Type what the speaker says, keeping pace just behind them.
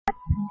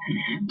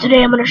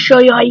Today I'm going to show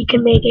you how you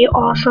can make a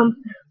awesome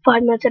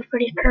 5 Minutes at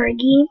Freddy's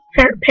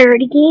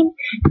parody game.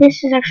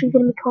 This is actually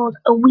going to be called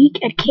A Week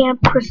at Camp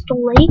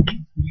Crystal Lake.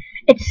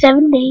 It's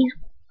 7 days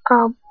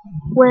on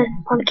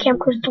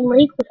Camp Crystal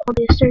Lake with all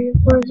the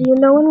stereotypes you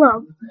know and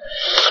love.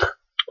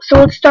 So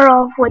let's start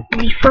off with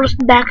the first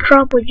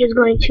backdrop, which is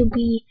going to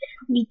be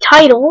the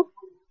title.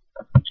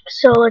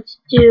 So let's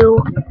do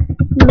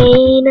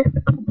main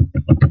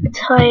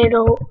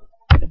title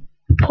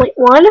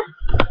 .1.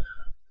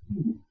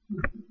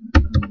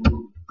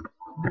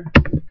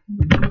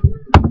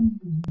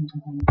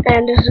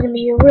 And this is going to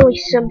be a really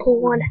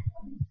simple one,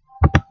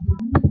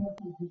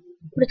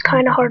 but it's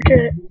kind of hard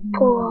to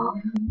pull off.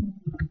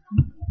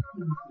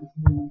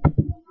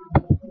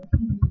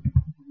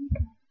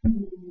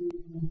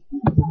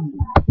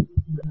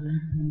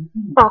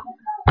 Oh.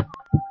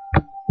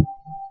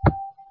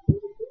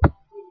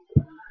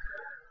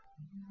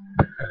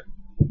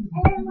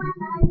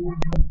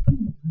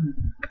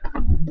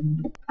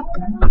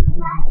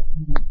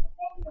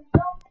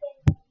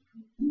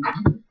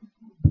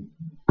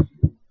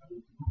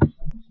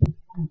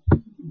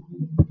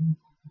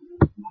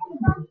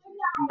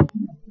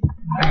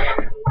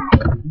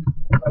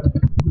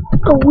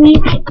 A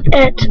week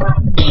at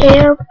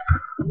camp.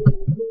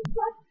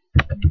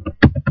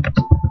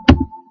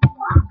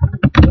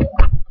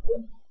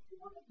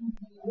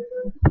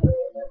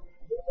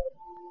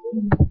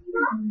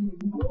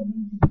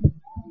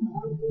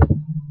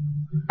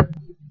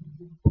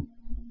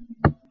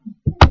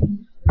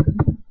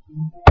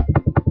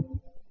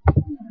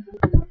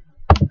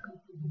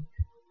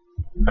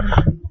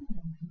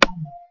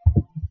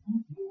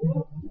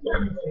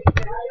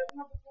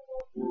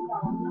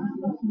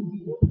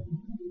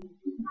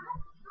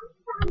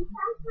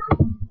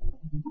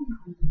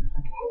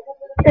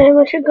 And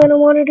what you're gonna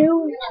want to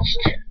do is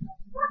just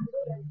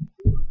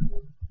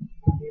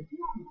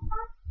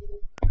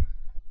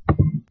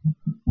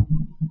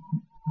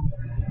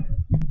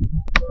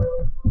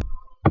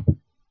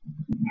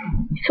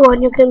so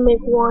you can make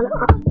one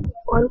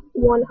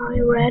eye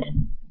red.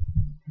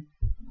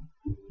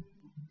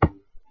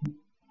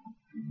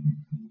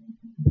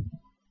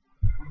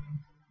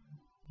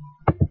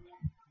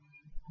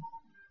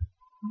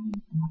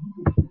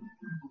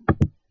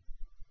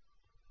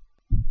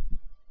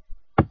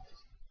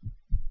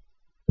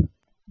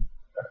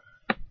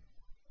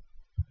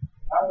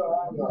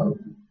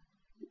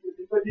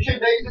 You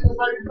should take it to the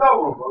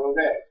cover for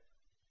that.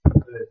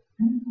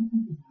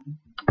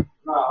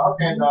 No,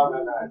 okay, no.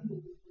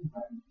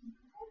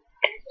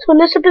 So in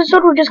this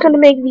episode, we're just going to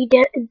make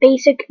the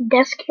basic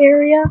desk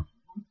area.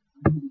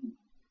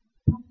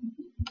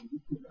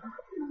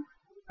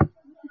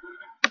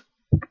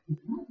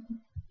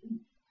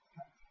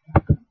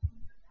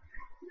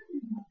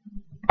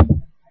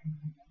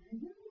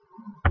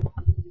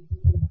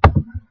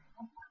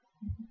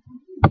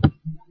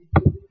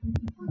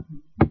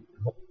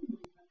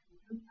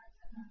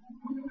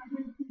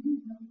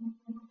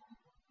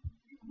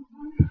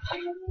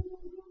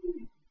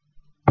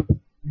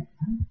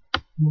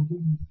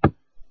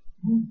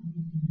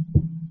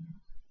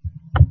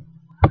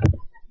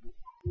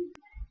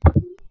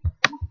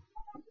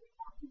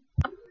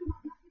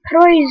 How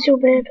do I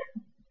zoom in?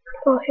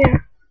 Oh,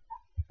 here.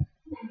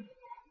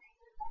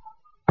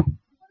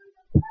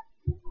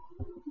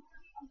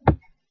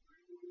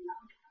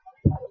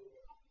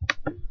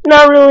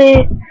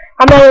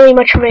 I'm not really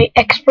much of an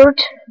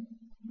expert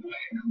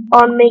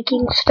on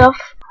making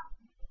stuff.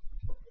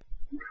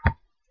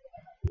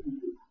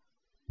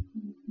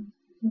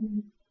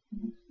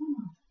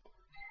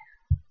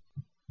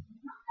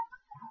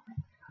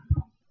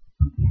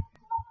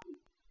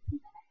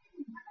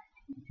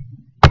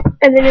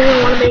 And then we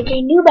want to make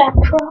a new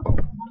backdrop.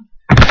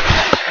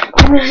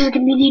 And this is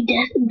going to be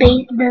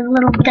the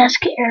little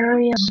desk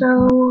area.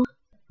 So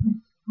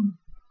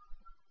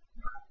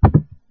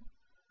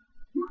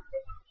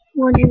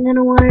what you're going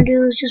to want to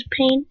do is just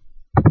paint.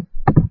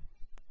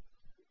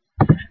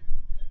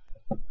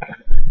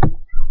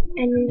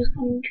 And you're just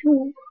going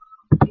to,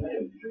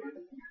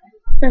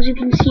 as you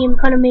can see, I'm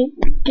kind of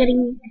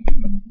getting,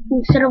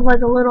 instead of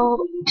like a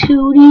little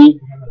 2D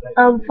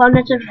 5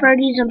 Minutes at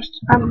Freddy's,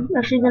 I'm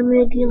actually going to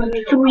make it like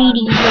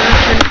 3D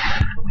version.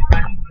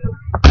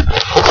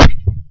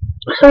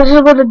 So this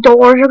is where the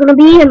doors are going to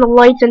be, and the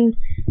lights and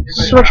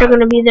switch are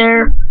going to be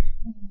there.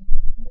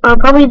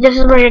 Probably this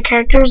is where your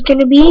character is going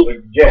to be.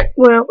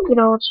 Well, you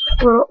know, it's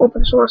a little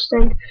open source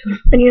thing.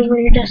 And here's where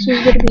your desk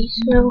is going to be.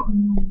 So,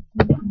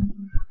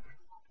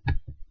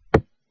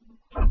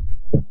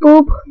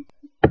 boop.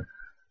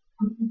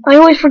 I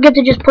always forget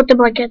to just put them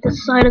like at the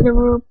side of the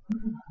room.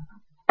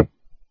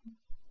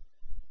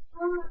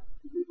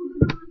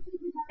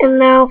 And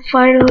now,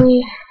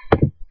 finally,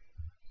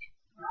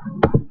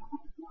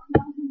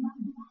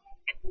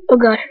 oh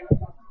god.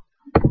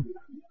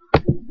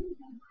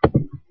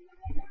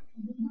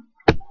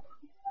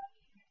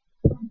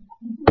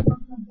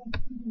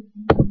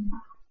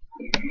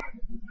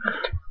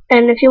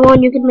 And if you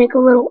want, you can make a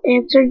little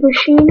answering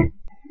machine.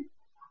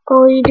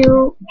 All you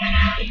do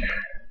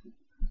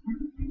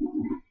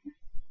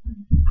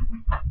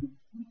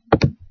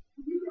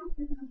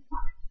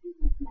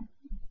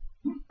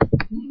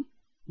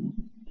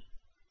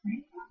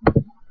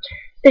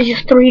There's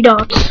just 3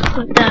 dots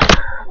like that.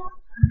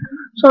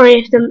 Sorry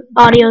if the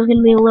audio is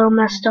gonna be a little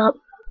messed up.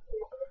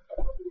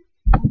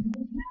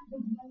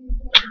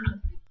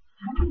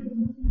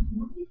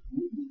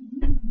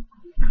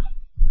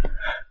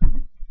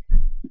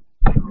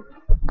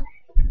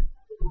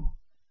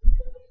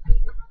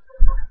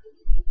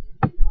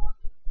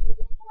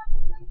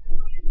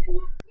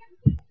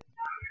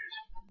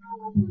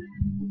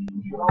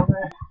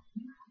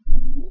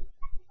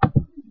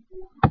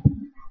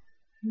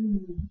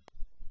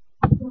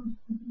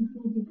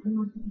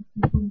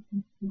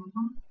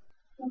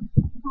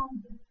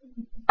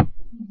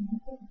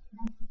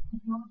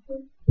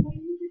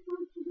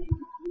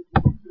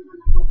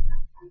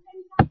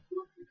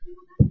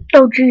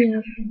 Oh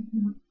Jesus.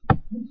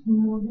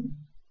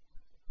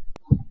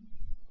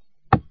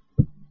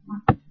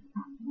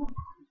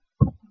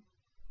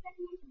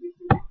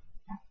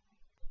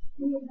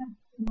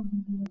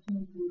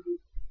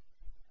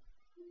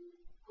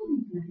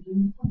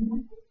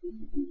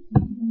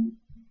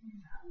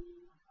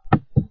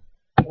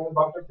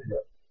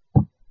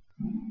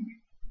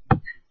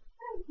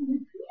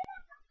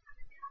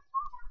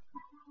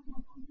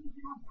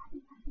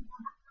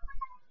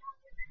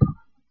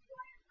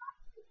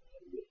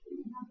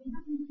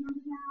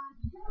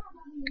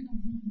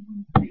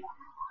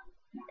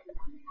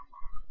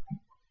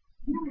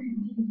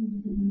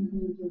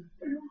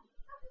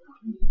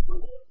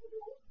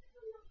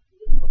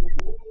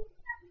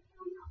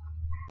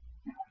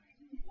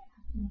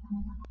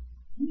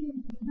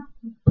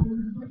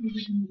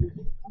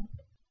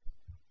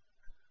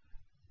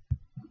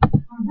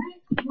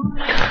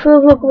 So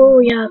look what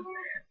we have.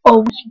 A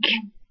week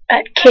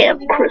at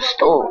Camp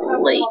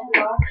Crystal Lake.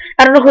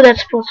 I don't know who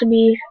that's supposed to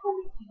be.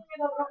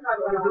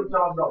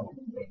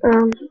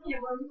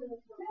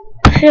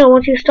 So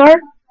once you start,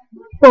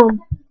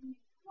 boom.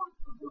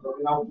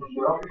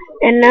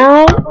 And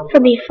now for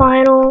the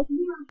final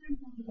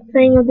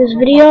thing of this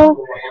video.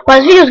 Well,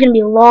 this video is gonna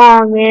be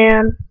long,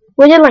 man.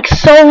 We did like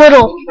so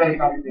little,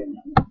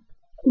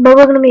 but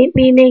we're gonna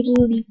be making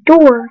the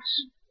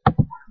doors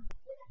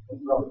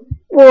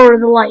or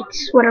the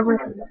lights,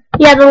 whatever.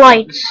 Yeah, the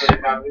lights.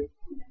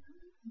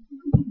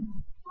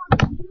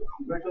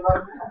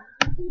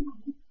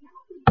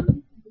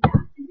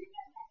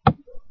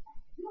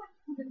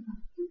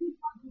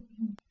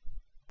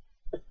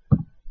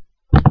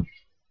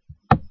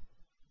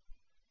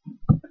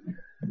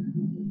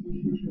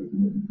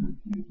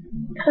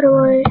 How do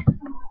I?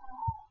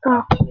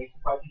 Oh.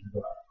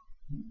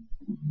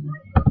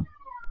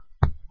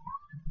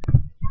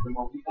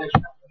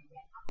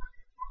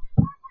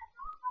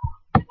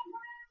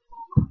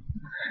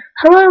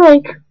 How do I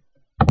like?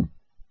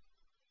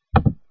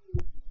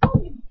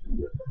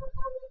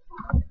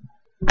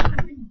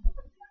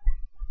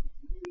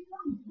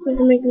 I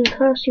can make new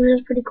costumes.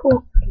 That's pretty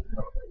cool.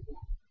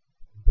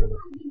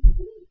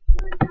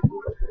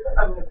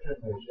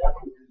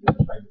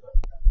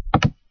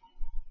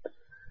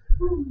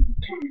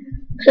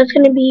 So that's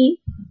gonna be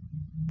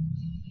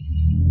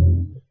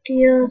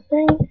the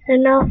thing,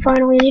 and now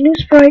finally the new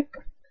sprite.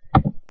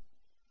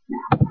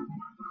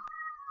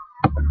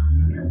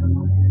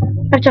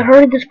 I have to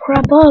hurry this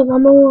crap up.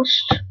 I'm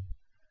almost.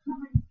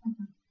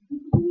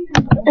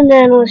 And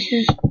then let's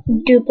just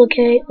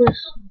duplicate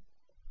this.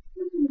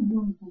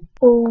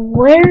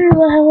 Where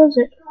the hell is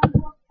it?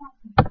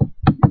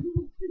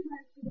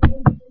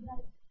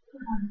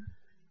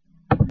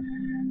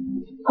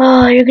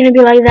 Oh, you're gonna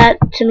be like that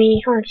to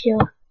me, aren't you?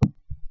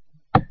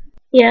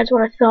 Yeah, that's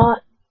what I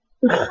thought.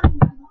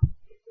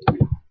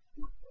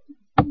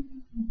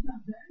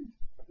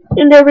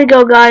 And there we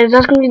go, guys.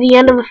 That's going to be the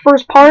end of the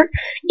first part.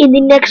 In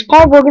the next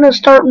part, we're going to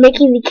start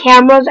making the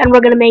cameras, and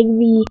we're going to make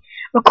the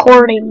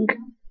recording.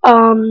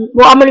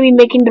 Well, I'm going to be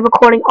making the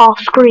recording off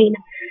screen.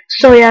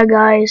 So yeah,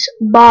 guys.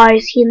 Bye.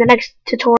 See you in the next tutorial.